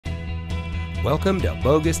Welcome to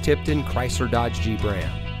Boggus Tipton Chrysler Dodge Jeep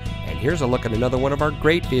Ram. And here's a look at another one of our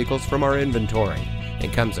great vehicles from our inventory.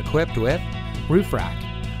 It comes equipped with roof rack,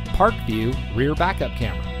 park view rear backup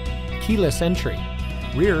camera, keyless entry,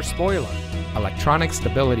 rear spoiler, electronic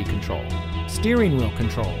stability control, steering wheel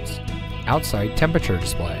controls, outside temperature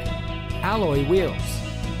display, alloy wheels,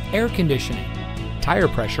 air conditioning, tire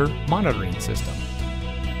pressure monitoring system.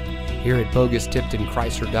 Here at Boggus Tipton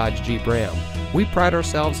Chrysler Dodge Jeep Ram, we pride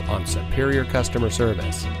ourselves on superior customer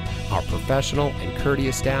service. Our professional and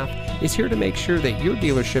courteous staff is here to make sure that your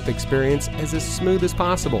dealership experience is as smooth as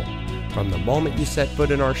possible, from the moment you set foot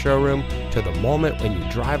in our showroom to the moment when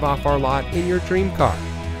you drive off our lot in your dream car.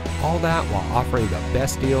 All that while offering the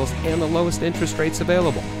best deals and the lowest interest rates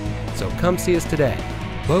available. So come see us today.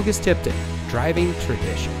 Boggus Tipton, driving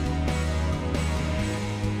tradition.